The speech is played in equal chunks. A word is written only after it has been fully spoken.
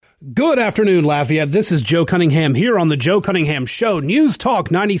Good afternoon, Lafayette. This is Joe Cunningham here on the Joe Cunningham Show. News Talk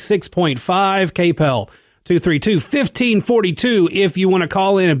 96.5 KPEL 232-1542 if you want to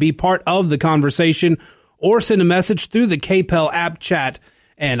call in and be part of the conversation or send a message through the KPEL app chat,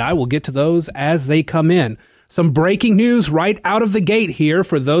 and I will get to those as they come in. Some breaking news right out of the gate here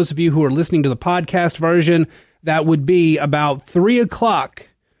for those of you who are listening to the podcast version. That would be about 3 o'clock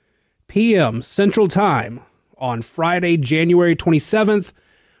p.m. Central Time on Friday, January 27th.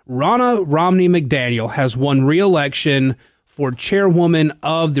 Ronna Romney McDaniel has won re-election for chairwoman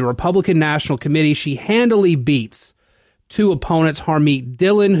of the Republican National Committee. She handily beats two opponents, Harmeet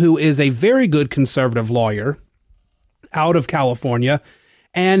Dillon, who is a very good conservative lawyer out of California,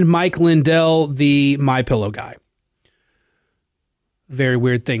 and Mike Lindell, the MyPillow guy. Very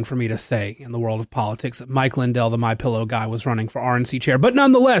weird thing for me to say in the world of politics that Mike Lindell, the MyPillow guy, was running for RNC chair. But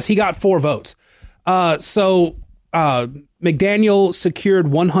nonetheless, he got 4 votes. McDaniel secured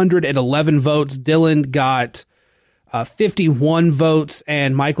 111 votes. Dillon got 51 votes,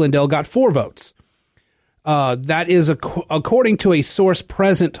 and Mike Lindell got 4 votes. That is according to a source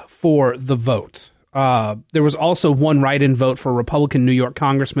present for the vote. There was also one write-in vote for Republican New York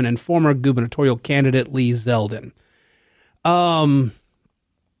Congressman and former gubernatorial candidate Lee Zeldin. I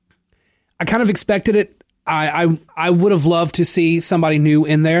kind of expected it. I would have loved to see somebody new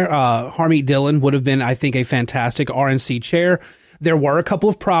in there. Harmeet Dillon would have been, I think, a fantastic RNC chair. There were a couple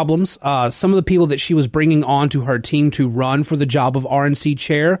of problems. Some of the people that she was bringing on to her team to run for the job of RNC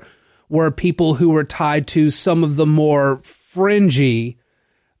chair were people who were tied to some of the more fringy,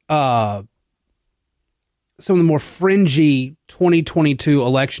 2022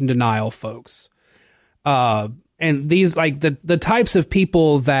 election denial folks. And these, like the types of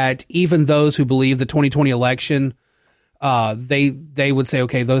people that even those who believe the 2020 election, they would say,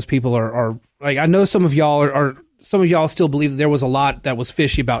 okay, those people are like, I know some of y'all still believe that there was a lot that was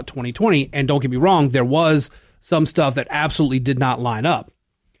fishy about 2020. And don't get me wrong, there was some stuff that absolutely did not line up.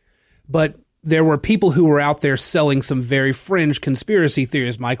 But there were people who were out there selling some very fringe conspiracy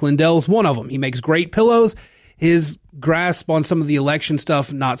theories. Mike Lindell's one of them. He makes great pillows. His grasp on some of the election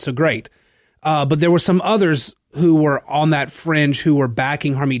stuff, not so great. But there were some others who were on that fringe who were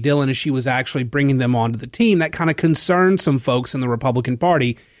backing Harmeet Dillon as she was actually bringing them onto the team. That kind of concerned some folks in the Republican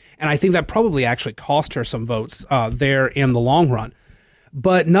Party. And I think that probably actually cost her some votes there in the long run.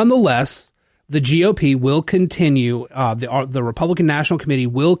 But nonetheless, the GOP will continue, the Republican National Committee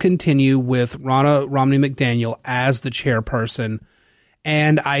will continue with Ronna Romney McDaniel as the chairperson.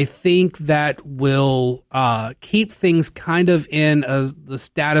 And I think that will keep things kind of in the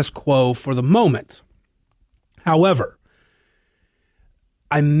status quo for the moment. However,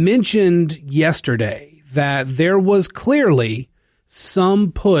 I mentioned yesterday that there was clearly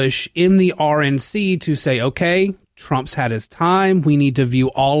some push in the RNC to say, okay, Trump's had his time. We need to view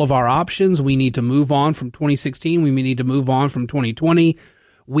all of our options. We need to move on from 2016. We need to move on from 2020.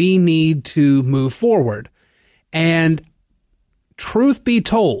 We need to move forward. And truth be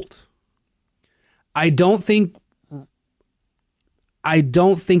told, I don't think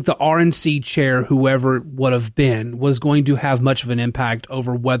the RNC chair, whoever it would have been, was going to have much of an impact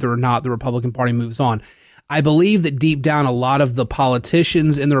over whether or not the Republican Party moves on. I believe that deep down, a lot of the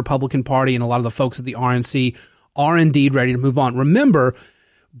politicians in the Republican Party and a lot of the folks at the RNC are indeed ready to move on. Remember,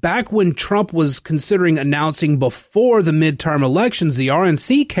 back when Trump was considering announcing before the midterm elections, the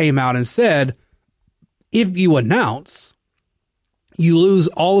RNC came out and said, if you announce, you lose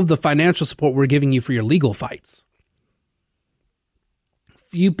all of the financial support we're giving you for your legal fights.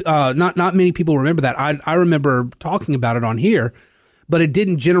 Not many people remember that. I remember talking about it on here, but it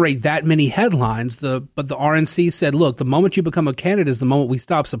didn't generate that many headlines. But the RNC said, look, the moment you become a candidate is the moment we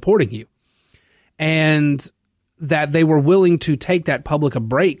stop supporting you. And that they were willing to take that public a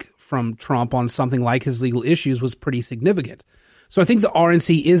break from Trump on something like his legal issues was pretty significant. So I think the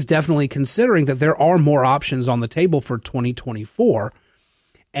RNC is definitely considering that there are more options on the table for 2024.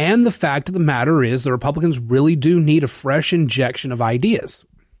 And the fact of the matter is the Republicans really do need a fresh injection of ideas.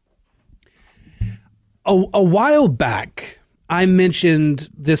 A while back, I mentioned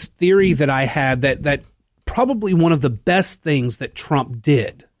this theory that I had that probably one of the best things that Trump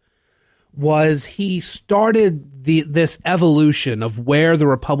did was he started this evolution of where the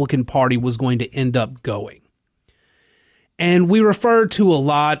Republican Party was going to end up going. And we refer to a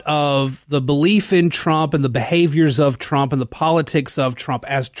lot of the belief in Trump and the behaviors of Trump and the politics of Trump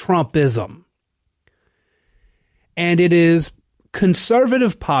as Trumpism. And it is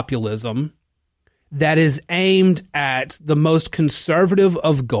conservative populism that is aimed at the most conservative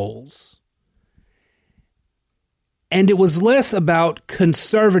of goals. And it was less about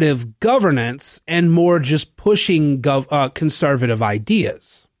conservative governance and more just pushing conservative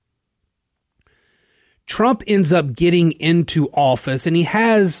ideas. Trump ends up getting into office, and he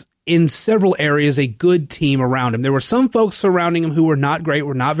has, in several areas, a good team around him. There were some folks surrounding him who were not great,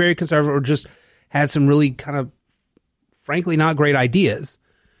 were not very conservative, or just had some really kind of, frankly, not great ideas.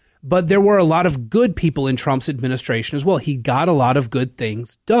 But there were a lot of good people in Trump's administration as well. He got a lot of good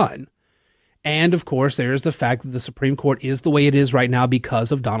things done. And, of course, there's the fact that the Supreme Court is the way it is right now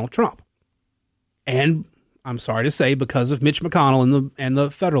because of Donald Trump. And, I'm sorry to say, because of Mitch McConnell and the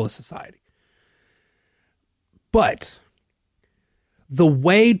Federalist Society. But the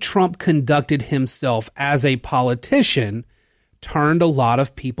way Trump conducted himself as a politician turned a lot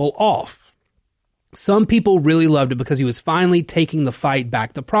of people off. Some people really loved it because he was finally taking the fight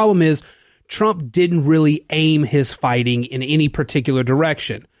back. The problem is Trump didn't really aim his fighting in any particular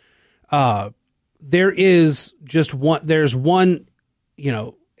direction. There's one,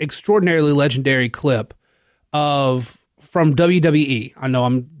 extraordinarily legendary clip from WWE. I know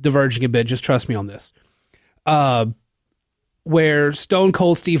I'm diverging a bit. Just trust me on this. Where Stone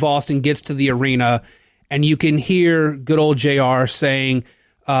Cold Steve Austin gets to the arena and you can hear good old JR saying,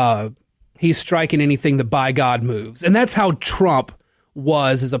 he's striking anything that by God moves. And that's how Trump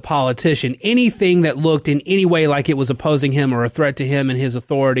was as a politician. Anything that looked in any way like it was opposing him or a threat to him and his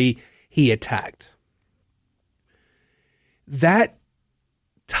authority, he attacked. That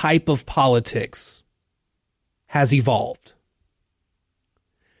type of politics has evolved.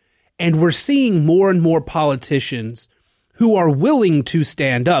 And we're seeing more and more politicians who are willing to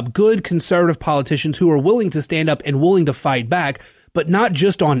stand up, good conservative politicians who are willing to stand up and willing to fight back, but not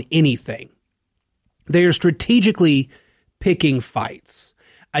just on anything. They are strategically picking fights.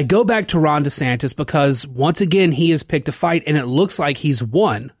 I go back to Ron DeSantis because, once again, he has picked a fight, and it looks like he's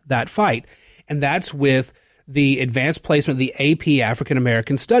won that fight. And that's with the advanced placement of the AP African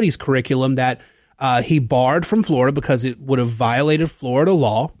American Studies curriculum that he barred from Florida because it would have violated Florida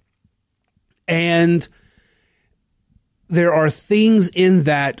law. And there are things in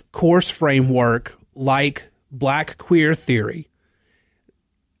that course framework like Black queer theory,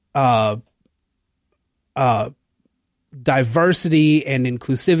 diversity and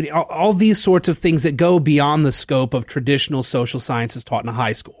inclusivity, all these sorts of things that go beyond the scope of traditional social sciences taught in a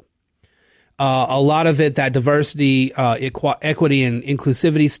high school. A lot of it, that diversity, equity, and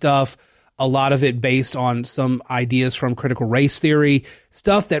inclusivity stuff, a lot of it based on some ideas from critical race theory,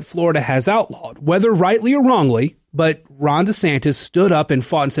 stuff that Florida has outlawed, whether rightly or wrongly. But Ron DeSantis stood up and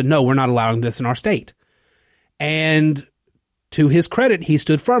fought and said, no, we're not allowing this in our state. And to his credit, he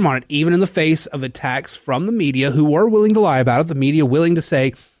stood firm on it, even in the face of attacks from the media who were willing to lie about it, the media willing to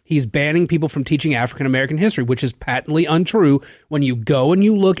say he's banning people from teaching African-American history, which is patently untrue. When you go and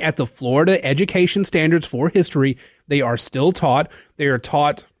you look at the Florida education standards for history, they are still taught. They are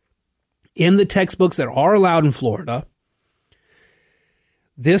taught in the textbooks that are allowed in Florida.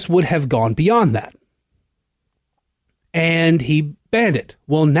 This would have gone beyond that. And he banned it.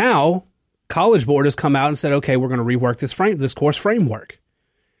 Well, now College Board has come out and said, okay, we're going to rework this course framework.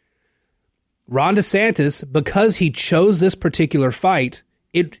 Ron DeSantis, because he chose this particular fight,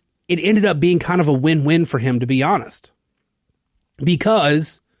 it ended up being kind of a win-win for him, to be honest.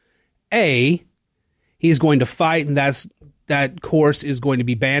 Because, A, he's going to fight, and that course is going to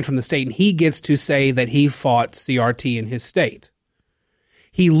be banned from the state, and he gets to say that he fought CRT in his state.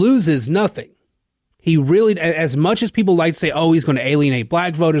 He loses nothing. He really, as much as people like to say, oh, he's going to alienate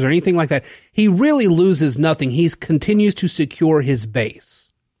black voters or anything like that, he really loses nothing. He continues to secure his base.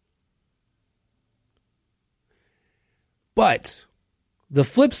 But the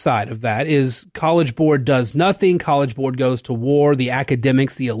flip side of that is College Board does nothing. College Board goes to war. The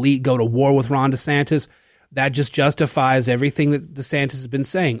academics, the elite, go to war with Ron DeSantis. That just justifies everything that DeSantis has been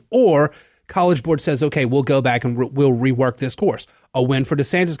saying. Or College Board says, okay, we'll go back and we'll rework this course. A win for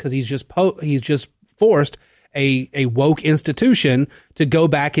DeSantis because he's just forced a woke institution to go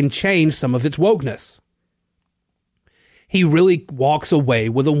back and change some of its wokeness. He really walks away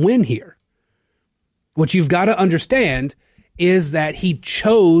with a win here. What you've got to understand is that he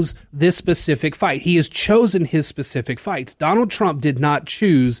chose this specific fight. He has chosen his specific fights. Donald Trump did not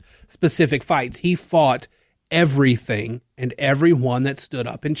choose specific fights. He fought everything and everyone that stood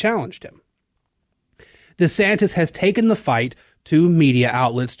up and challenged him. DeSantis has taken the fight to media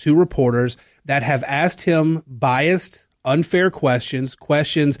outlets, to reporters that have asked him biased, unfair questions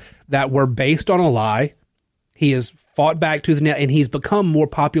that were based on a lie. He has fought back to the net, and he's become more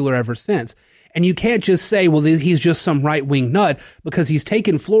popular ever since. And you can't just say, well, he's just some right-wing nut, because he's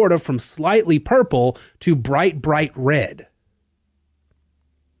taken Florida from slightly purple to bright, bright red.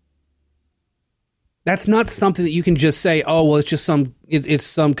 That's not something that you can just say, oh, well, it's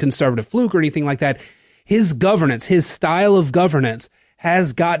some conservative fluke or anything like that. His governance, his style of governance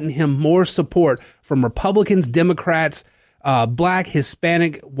has gotten him more support from Republicans, Democrats, Black,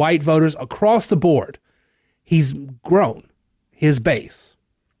 Hispanic, white voters across the board. He's grown his base.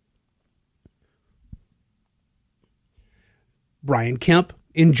 Brian Kemp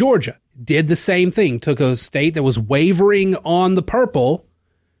in Georgia did the same thing, took a state that was wavering on the purple,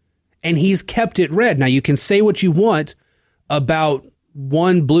 and he's kept it red. Now, you can say what you want about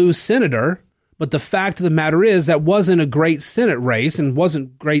one blue senator, but the fact of the matter is that wasn't a great Senate race, and wasn't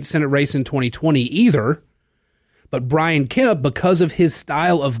a great Senate race in 2020 either. But Brian Kemp, because of his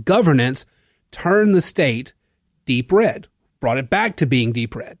style of governance, turned the state deep red, brought it back to being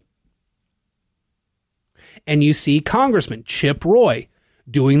deep red. And you see Congressman Chip Roy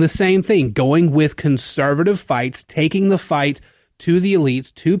doing the same thing, going with conservative fights, taking the fight to the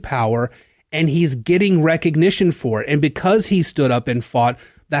elites, to power, and he's getting recognition for it. And because he stood up and fought,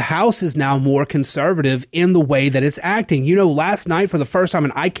 the House is now more conservative in the way that it's acting. You know, last night, for the first time,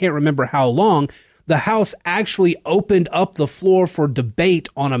 and I can't remember how long, the House actually opened up the floor for debate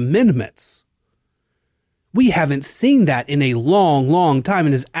on amendments. We haven't seen that in a long, long time,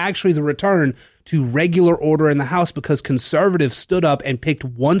 and is actually the return to regular order in the House because conservatives stood up and picked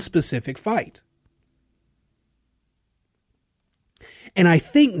one specific fight. And I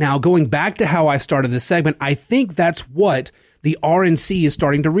think now, going back to how I started this segment, I think that's what the RNC is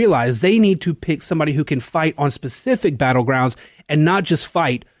starting to realize. They need to pick somebody who can fight on specific battlegrounds and not just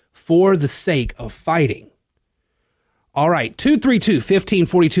fight for the sake of fighting. All right,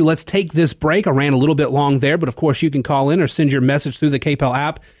 232-1542. Let's take this break. I ran a little bit long there, but of course you can call in or send your message through the KPEL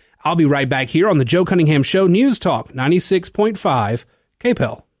app. I'll be right back here on the Joe Cunningham Show, News Talk 96.5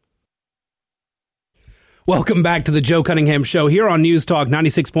 KPEL. Welcome back to the Joe Cunningham Show here on News Talk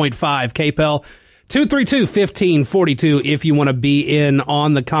 96.5 KPEL. 232-1542 if you want to be in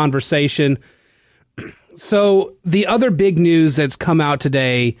on the conversation. So the other big news that's come out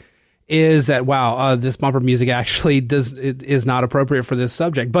today is that, this bumper music actually is not appropriate for this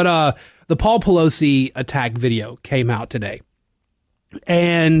subject. But the Paul Pelosi attack video came out today.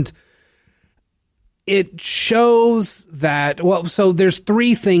 And it shows that, so there's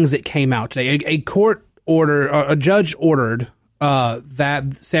three things that came out today. A judge ordered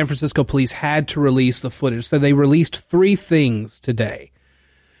that San Francisco police had to release the footage. So they released three things today.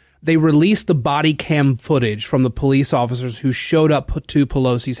 They released the body cam footage from the police officers who showed up to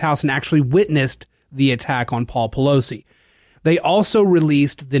Pelosi's house and actually witnessed the attack on Paul Pelosi. They also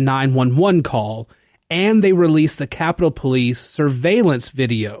released the 911 call, and they released the Capitol Police surveillance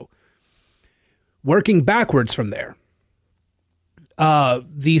video. Working backwards from there,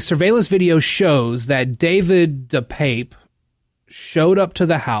 the surveillance video shows that David DePape showed up to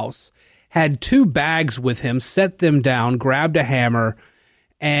the house, had two bags with him, set them down, grabbed a hammer,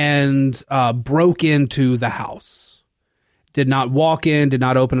 and broke into the house. Did not walk in, did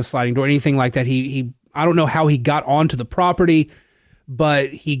not open a sliding door, anything like that. I don't know how he got onto the property,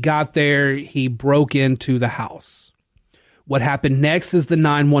 but he got there, he broke into the house. What happened next is the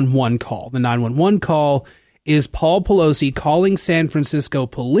 911 call. The 911 call is Paul Pelosi calling San Francisco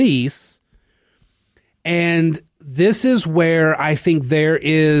police, and this is where I think there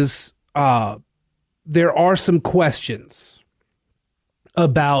are some questions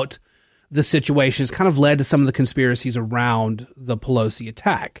about the situation. It's kind of led to some of the conspiracies around the Pelosi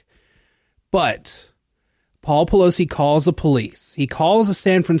attack. But Paul Pelosi calls the police. He calls the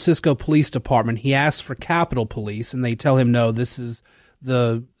San Francisco Police Department. He asks for Capitol Police, and they tell him, no, this is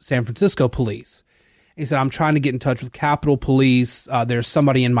the San Francisco Police. He said, I'm trying to get in touch with Capitol Police. There's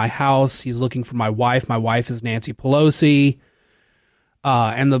somebody in my house. He's looking for my wife. My wife is Nancy Pelosi.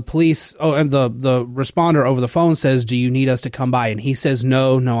 And the police, and the responder over the phone says, do you need us to come by? And he says,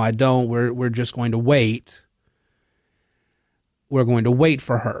 no, I don't. We're just going to wait. We're going to wait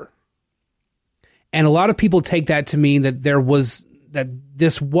for her. And a lot of people take that to mean that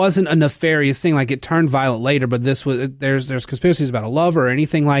this wasn't a nefarious thing, like it turned violent later, but there's conspiracies about a lover or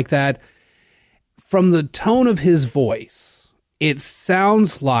anything like that. From the tone of his voice, it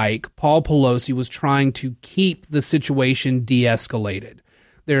sounds like Paul Pelosi was trying to keep the situation de-escalated.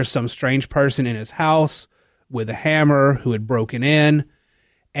 There's some strange person in his house with a hammer who had broken in,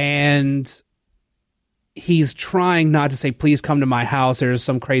 and he's trying not to say, please come to my house, there's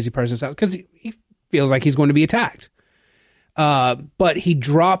some crazy person's house, because he feels like he's going to be attacked. But he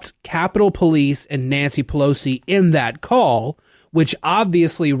dropped Capitol Police and Nancy Pelosi in that call, which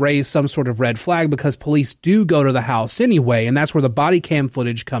obviously raised some sort of red flag because police do go to the house anyway, and that's where the body cam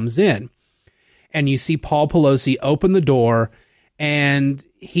footage comes in. And you see Paul Pelosi open the door, and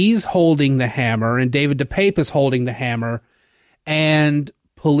he's holding the hammer, and David DePape is holding the hammer, and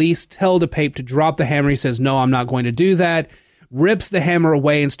police tell DePape to drop the hammer. He says, no, I'm not going to do that. rips the hammer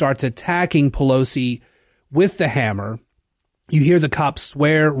away and starts attacking Pelosi with the hammer. You hear the cops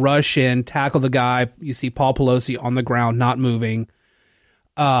swear, rush in, tackle the guy. You see Paul Pelosi on the ground, not moving.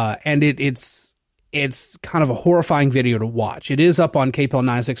 And it's kind of a horrifying video to watch. It is up on KPEL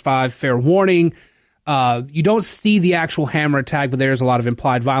 965. Fair warning. You don't see the actual hammer attack, but there's a lot of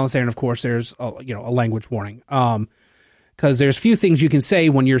implied violence there. And of course, there's a language warning. Because there's few things you can say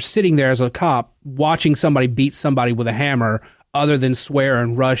when you're sitting there as a cop watching somebody beat somebody with a hammer other than swear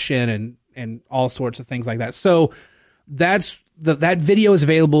and rush in and all sorts of things like that. So that video is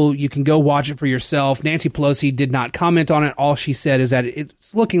available. You can go watch it for yourself. Nancy Pelosi did not comment on it. All she said is that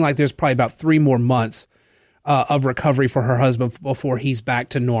it's looking like there's probably about 3 more months of recovery for her husband before he's back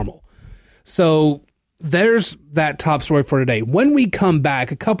to normal. So there's that top story for today. When we come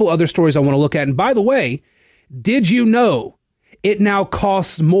back, a couple other stories I want to look at. And by the way, did you know it now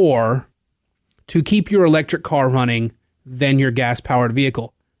costs more to keep your electric car running than your gas-powered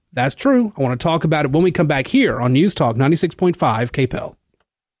vehicle? That's true. I want to talk about it when we come back here on News Talk 96.5 KPEL.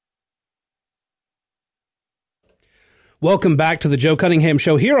 Welcome back to the Joe Cunningham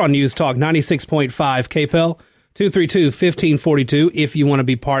Show here on News Talk 96.5 KPEL, 232-1542 if you want to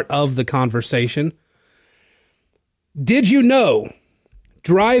be part of the conversation. Did you know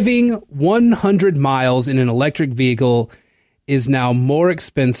driving 100 miles in an electric vehicle is now more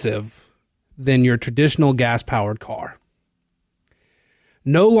expensive than your traditional gas-powered car?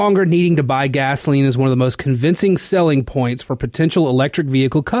 No longer needing to buy gasoline is one of the most convincing selling points for potential electric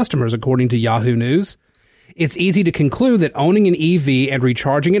vehicle customers, according to Yahoo News. It's easy to conclude that owning an EV and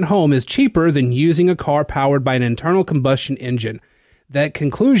recharging at home is cheaper than using a car powered by an internal combustion engine. That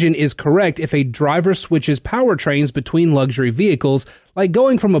conclusion is correct if a driver switches powertrains between luxury vehicles, like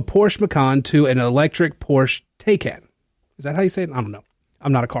going from a Porsche Macan to an electric Porsche Taycan. Is that how you say it? I don't know.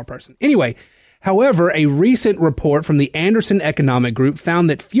 I'm not a car person. Anyway, however, a recent report from the Anderson Economic Group found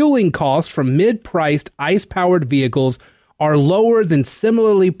that fueling costs from mid-priced ICE-powered vehicles are lower than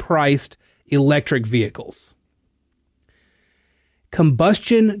similarly priced electric vehicles.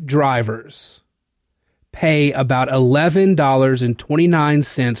 Combustion drivers pay about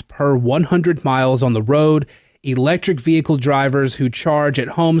 $11.29 per 100 miles on the road. Electric vehicle drivers who charge at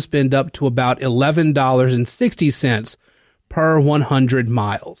home spend up to about $11.60 per 100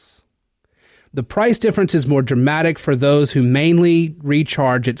 miles. The price difference is more dramatic for those who mainly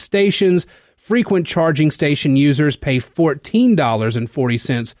recharge at stations. Frequent charging station users pay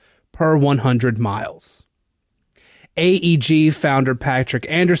 $14.40 per 100 miles. AEG founder Patrick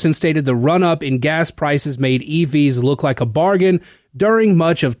Anderson stated the run-up in gas prices made EVs look like a bargain during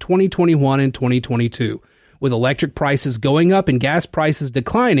much of 2021 and 2022. With electric prices going up and gas prices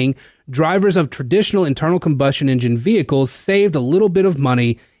declining, drivers of traditional internal combustion engine vehicles saved a little bit of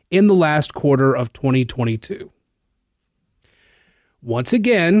money in the last quarter of 2022. Once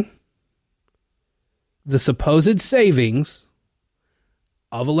again, the supposed savings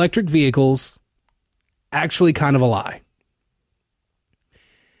of electric vehicles actually kind of a lie.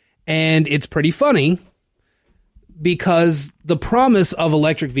 And it's pretty funny because the promise of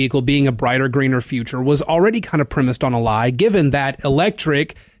electric vehicle being a brighter, greener future was already kind of premised on a lie, given that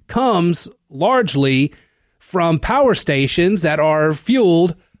electric comes largely from power stations that are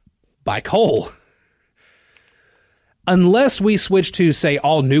fueled by coal. Unless we switch to, say,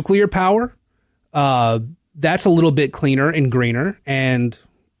 all nuclear power, that's a little bit cleaner and greener, and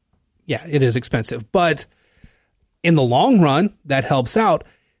yeah, it is expensive. But in the long run, that helps out.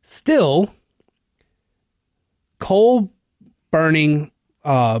 Still, coal-burning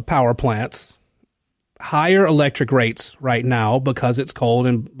power plants, higher electric rates right now because it's cold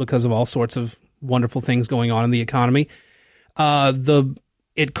and because of all sorts of wonderful things going on in the economy.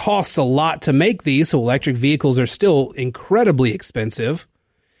 It costs a lot to make these, so electric vehicles are still incredibly expensive.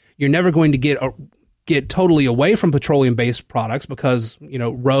 You're never going to get totally away from petroleum-based products because,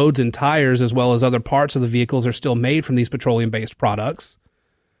 roads and tires as well as other parts of the vehicles are still made from these petroleum-based products.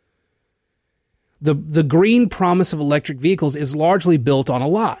 The green promise of electric vehicles is largely built on a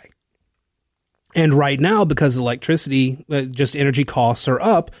lie. And right now, because electricity, just energy costs are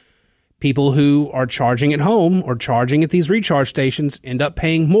up, people who are charging at home or charging at these recharge stations end up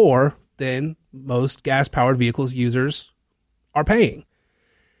paying more than most gas-powered vehicles users are paying.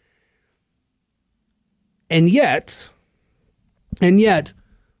 And yet,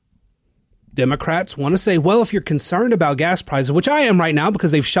 Democrats want to say, well, if you're concerned about gas prices, which I am right now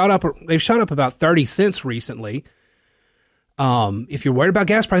because they've shot up about 30 cents recently. If you're worried about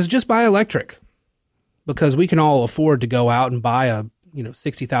gas prices, just buy electric, because we can all afford to go out and buy a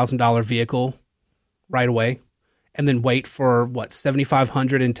 $60,000 vehicle right away, and then wait for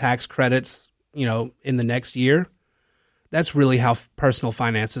 $7,500 in tax credits, in the next year. That's really how personal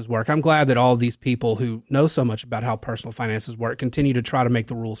finances work. I'm glad that all of these people who know so much about how personal finances work continue to try to make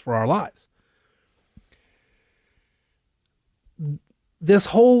the rules for our lives. This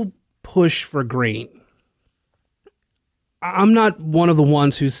whole push for green, I'm not one of the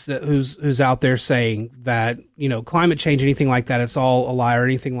ones who's out there saying that, you know, climate change, anything like that, it's all a lie or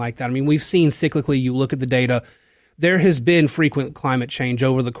anything like that. I mean, we've seen cyclically, you look at the data, there has been frequent climate change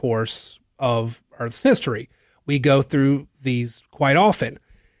over the course of Earth's history. We go through these quite often.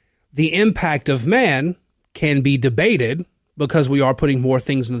 The impact of man can be debated because we are putting more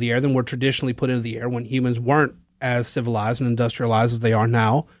things into the air than were traditionally put into the air when humans weren't as civilized and industrialized as they are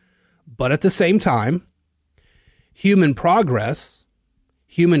now. But at the same time, human progress,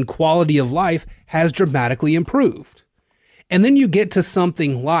 human quality of life has dramatically improved. And then you get to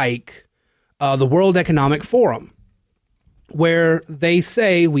something like the World Economic Forum, where they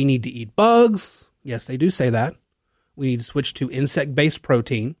say we need to eat bugs. Yes, they do say that. We need to switch to insect-based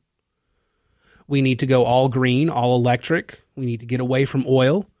protein. We need to go all green, all electric. We need to get away from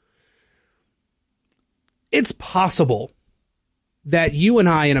oil. It's possible that you and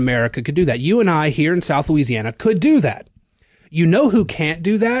I in America could do that. You and I here in South Louisiana could do that. You know who can't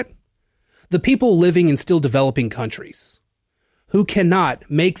do that? The people living in still developing countries who cannot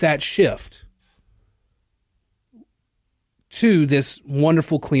make that shift to this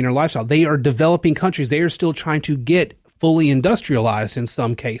wonderful, cleaner lifestyle. They are developing countries. They are still trying to get fully industrialized in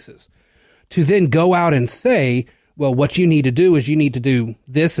some cases. To then go out and say, well, what you need to do is you need to do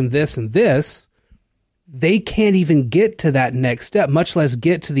this and this and this. They can't even get to that next step, much less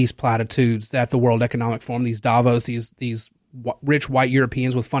get to these platitudes that the World Economic Forum, these Davos, these rich white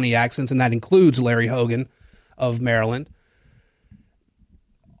Europeans with funny accents, and that includes Larry Hogan of Maryland.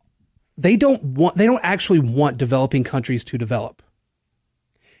 They don't actually want developing countries to develop.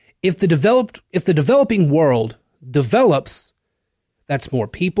 If the developing world develops, that's more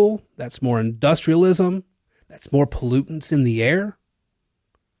people, that's more industrialism, that's more pollutants in the air.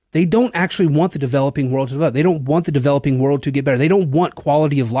 They don't actually want the developing world to develop. They don't want the developing world to get better. They don't want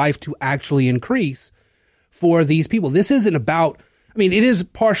quality of life to actually increase for these people. This isn't about, I mean, it is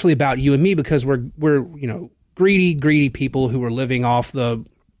partially about you and me because we're you know, greedy people who are living off the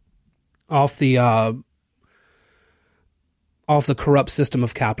corrupt system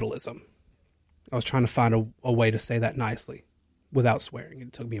of capitalism. I was trying to find a way to say that nicely without swearing.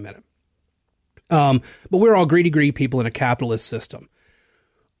 It took me a minute. But we're all greedy people in a capitalist system.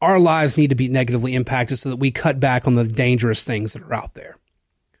 Our lives need to be negatively impacted so that we cut back on the dangerous things that are out there.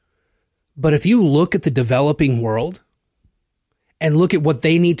 But if you look at the developing world and look at what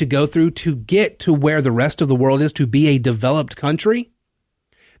they need to go through to get to where the rest of the world is to be a developed country,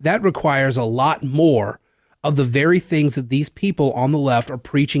 that requires a lot more of the very things that these people on the left are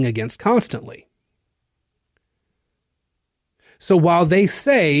preaching against constantly. So while they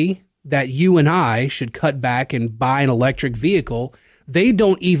say that you and I should cut back and buy an electric vehicle, they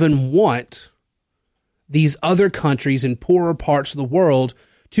don't even want these other countries in poorer parts of the world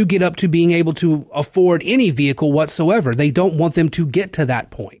to get up to being able to afford any vehicle whatsoever. They don't want them to get to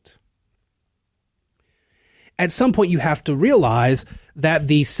that point. At some point, you have to realize that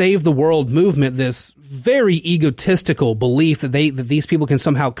the Save the World movement, this very egotistical belief that these people can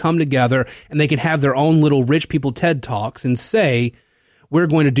somehow come together and they can have their own little rich people TED Talks and say, we're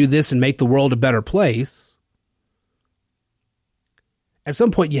going to do this and make the world a better place. At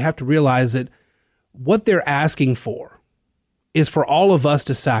some point, you have to realize that what they're asking for is for all of us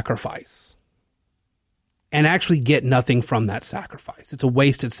to sacrifice and actually get nothing from that sacrifice. It's a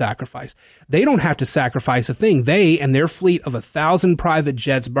wasted sacrifice. They don't have to sacrifice a thing. They and their fleet of 1,000 private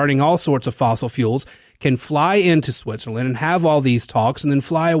jets burning all sorts of fossil fuels can fly into Switzerland and have all these talks and then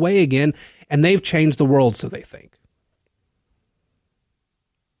fly away again, and they've changed the world, so they think.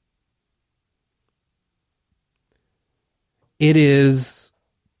 It's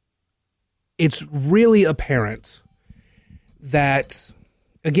really apparent that,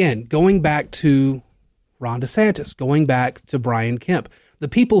 again, going back to Ron DeSantis, going back to Brian Kemp, the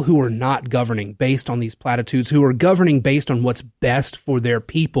people who are not governing based on these platitudes, who are governing based on what's best for their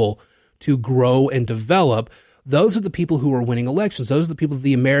people to grow and develop, those are the people who are winning elections. Those are the people that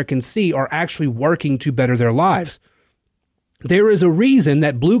the Americans see are actually working to better their lives. There is a reason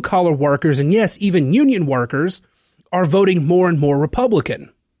that blue-collar workers, and yes, even union workers, are voting more and more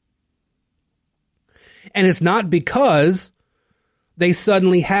Republican. And it's not because they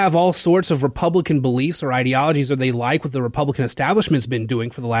suddenly have all sorts of Republican beliefs or ideologies or they like what the Republican establishment's been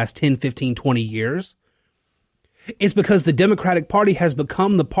doing for the last 10, 15, 20 years. It's because the Democratic Party has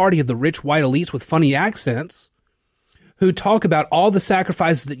become the party of the rich white elites with funny accents who talk about all the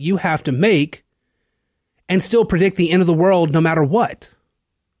sacrifices that you have to make and still predict the end of the world no matter what.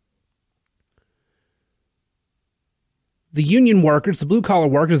 The union workers, the blue-collar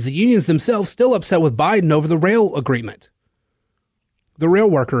workers, the unions themselves still upset with Biden over the rail agreement, the rail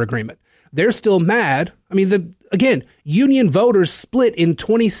worker agreement. They're still mad. I mean, again, union voters split in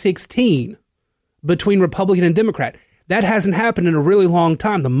 2016 between Republican and Democrat. That hasn't happened in a really long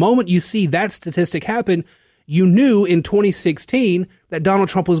time. The moment you see that statistic happen, you knew in 2016 that Donald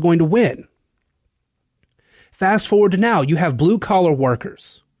Trump was going to win. Fast forward to now, you have blue-collar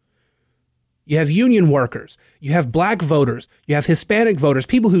workers. You have union workers. You have black voters. You have Hispanic voters,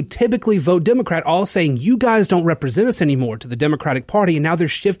 people who typically vote Democrat, all saying, you guys don't represent us anymore to the Democratic Party, and now they're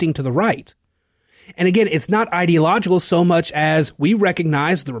shifting to the right. And again, it's not ideological so much as we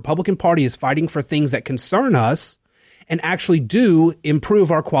recognize the Republican Party is fighting for things that concern us and actually do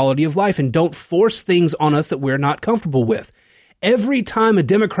improve our quality of life and don't force things on us that we're not comfortable with. Every time a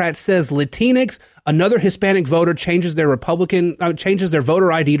Democrat says Latinx, another Hispanic voter changes their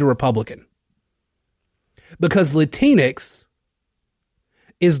voter ID to Republican. Because Latinx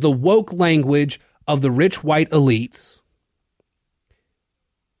is the woke language of the rich white elites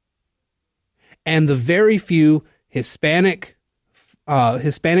and the very few Hispanic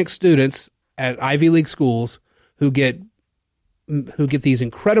students at Ivy League schools who get these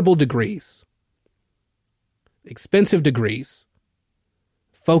incredible degrees, expensive degrees,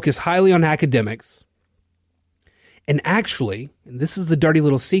 focus highly on academics, and actually, and this is the dirty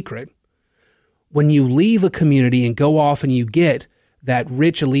little secret, when you leave a community and go off and you get that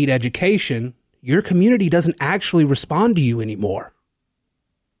rich elite education, your community doesn't actually respond to you anymore.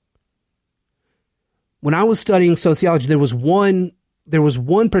 When I was studying sociology, there was one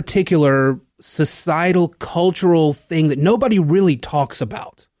particular societal, cultural thing that nobody really talks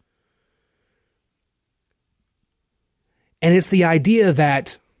about. And it's the idea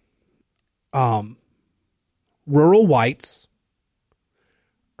that rural whites,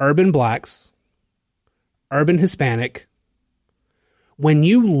 urban blacks, urban Hispanic, when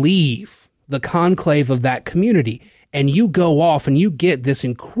you leave the conclave of that community and you go off and you get this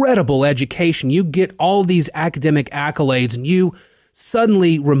incredible education, you get all these academic accolades, and you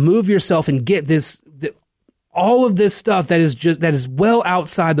suddenly remove yourself and get all of this stuff that is well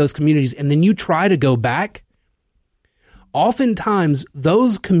outside those communities, and then you try to go back, oftentimes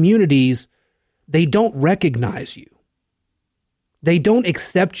those communities, they don't recognize you. They don't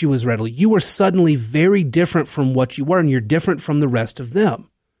accept you as readily. You are suddenly very different from what you were, and you're different from the rest of them.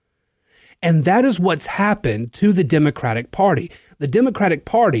 And that is what's happened to the Democratic Party. The Democratic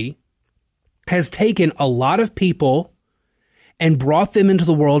Party has taken a lot of people and brought them into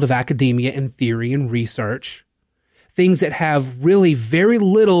the world of academia and theory and research, things that have really very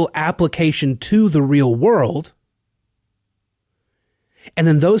little application to the real world. And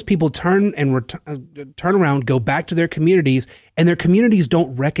then those people turn around, go back to their communities, and their communities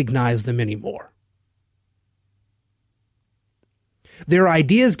don't recognize them anymore. Their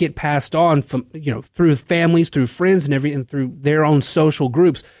ideas get passed on from, through families, through friends, and everything, through their own social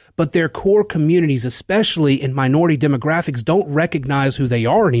groups. But their core communities, especially in minority demographics, don't recognize who they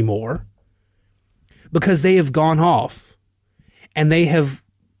are anymore because they have gone off and they have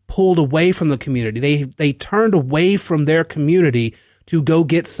pulled away from the community. They turned away from their community to go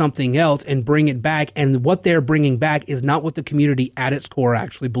get something else and bring it back. And what they're bringing back is not what the community at its core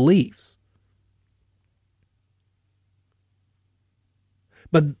actually believes.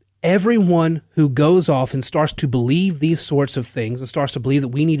 But everyone who goes off and starts to believe these sorts of things and starts to believe that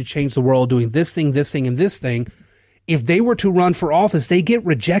we need to change the world doing this thing, and this thing, if they were to run for office, they get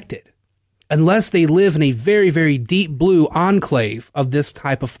rejected unless they live in a very, very deep blue enclave of this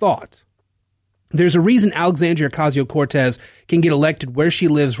type of thought. There's a reason Alexandria Ocasio-Cortez can get elected where she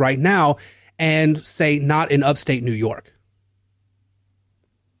lives right now and, say, not in upstate New York.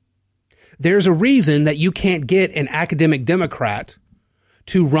 There's a reason that you can't get an academic Democrat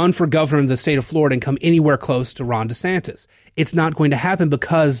to run for governor of the state of Florida and come anywhere close to Ron DeSantis. It's not going to happen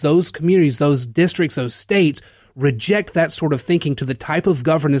because those communities, those districts, those states reject that sort of thinking to the type of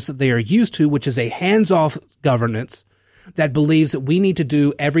governance that they are used to, which is a hands-off governance that believes that we need to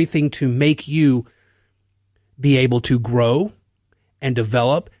do everything to make you be able to grow and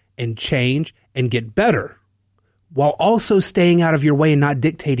develop and change and get better while also staying out of your way and not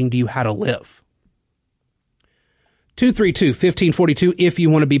dictating to you how to live. 232-1542 if you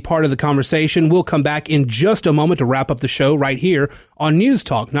want to be part of the conversation. We'll come back in just a moment to wrap up the show right here on News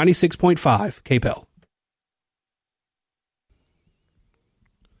Talk 96.5 KPEL.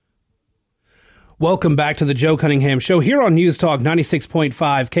 Welcome back to the Joe Cunningham Show here on News Talk 96.5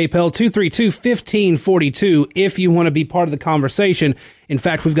 KPEL 232-1542 if you want to be part of the conversation. In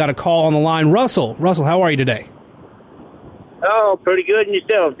fact, we've got a call on the line. Russell, how are you today? Oh, pretty good. And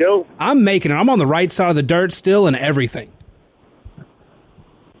yourself, Joe? I'm making it. I'm on the right side of the dirt still and everything.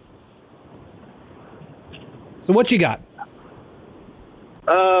 So what you got?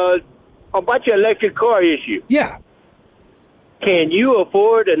 About your electric car issue. Yeah. Can you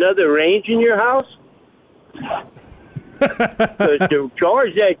afford another range in your house? Because to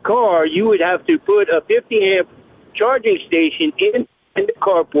charge that car, you would have to put a 50-amp charging station in the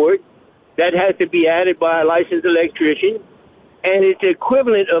carport. That has to be added by a licensed electrician. And it's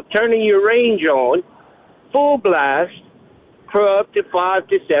equivalent of turning your range on full blast for up to 5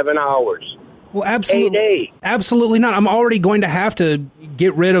 to 7 hours. Well, absolutely not. I'm already going to have to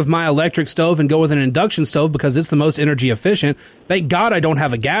get rid of my electric stove and go with an induction stove because it's the most energy efficient. Thank God I don't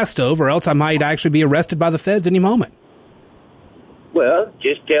have a gas stove, or else I might actually be arrested by the feds any moment. Well,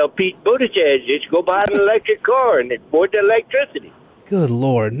 just tell Pete Buttigieg, just go buy an electric car and afford the electricity. Good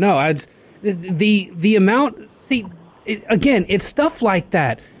Lord. No, the amount, see, again, it's stuff like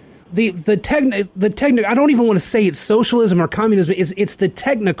that. The I don't even want to say it's socialism or communism. It's the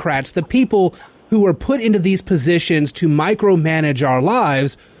technocrats, the people who are put into these positions to micromanage our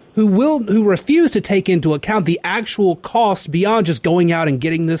lives, who refuse to take into account the actual cost beyond just going out and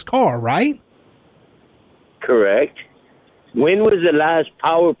getting this car, right? Correct. When was the last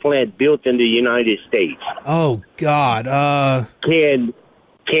power plant built in the United States? Oh God. Can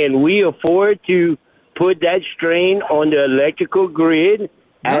we afford to put that strain on the electrical grid?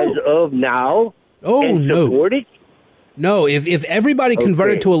 As of now, and support it? No, if everybody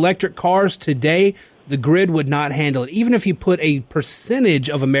converted to electric cars today, the grid would not handle it. Even if you put a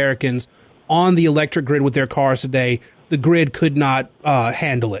percentage of Americans on the electric grid with their cars today, the grid could not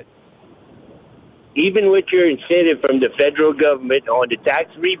handle it. Even with your incentive from the federal government on the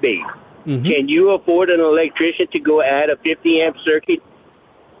tax rebate, can you afford an electrician to go add a 50-amp circuit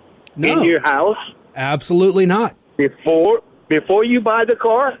in your house? Absolutely not. Before you buy the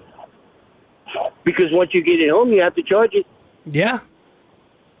car? Because once you get it home, you have to charge it. Yeah.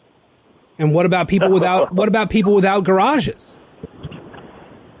 And what about people without garages?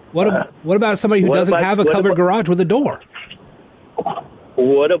 What about somebody who doesn't have a covered garage with a door?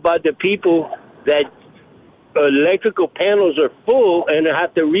 What about the people that electrical panels are full and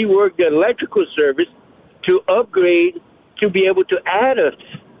have to rework the electrical service to upgrade to be able to add a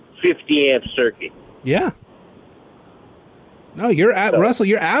 50-amp circuit? Yeah. No, Russell,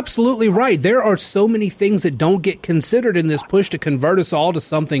 you're absolutely right. There are so many things that don't get considered in this push to convert us all to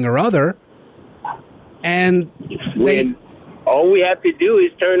something or other. And all we have to do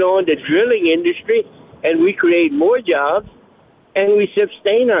is turn on the drilling industry and we create more jobs and we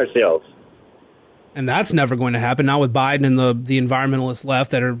sustain ourselves. And that's never going to happen, not with Biden and the environmentalist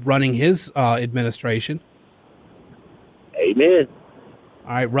left that are running his administration. Amen.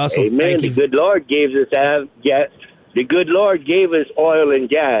 All right, Russell, Amen. thank you. The good Lord gave us The good Lord gave us oil and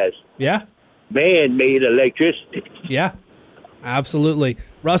gas. Yeah. Man made electricity. Yeah, absolutely.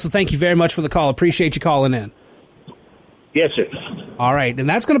 Russell, thank you very much for the call. Appreciate you calling in. Yes, sir. All right, and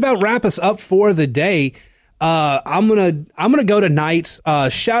that's going to about wrap us up for the day. I'm gonna go tonight.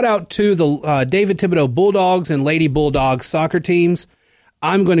 Shout out to the David Thibodeau Bulldogs and Lady Bulldogs soccer teams.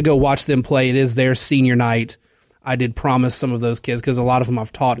 I'm going to go watch them play. It is their senior night. I did promise some of those kids, because a lot of them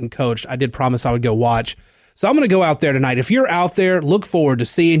I've taught and coached, I did promise I would go watch. So I'm going to go out there tonight. If you're out there, look forward to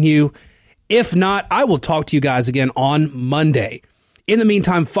seeing you. If not, I will talk to you guys again on Monday. In the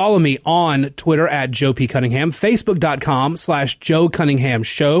meantime, follow me on Twitter at Joe P. Cunningham, Facebook.com/Joe Cunningham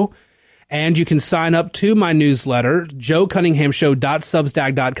Show. And you can sign up to my newsletter,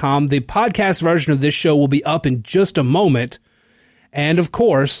 joecunninghamshow.substack.com. The podcast version of this show will be up in just a moment. And of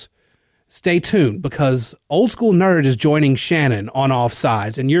course, stay tuned, because Old School Nerd is joining Shannon on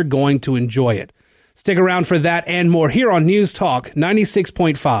Offsides, and you're going to enjoy it. Stick around for that and more here on News Talk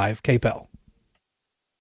 96.5 KPEL.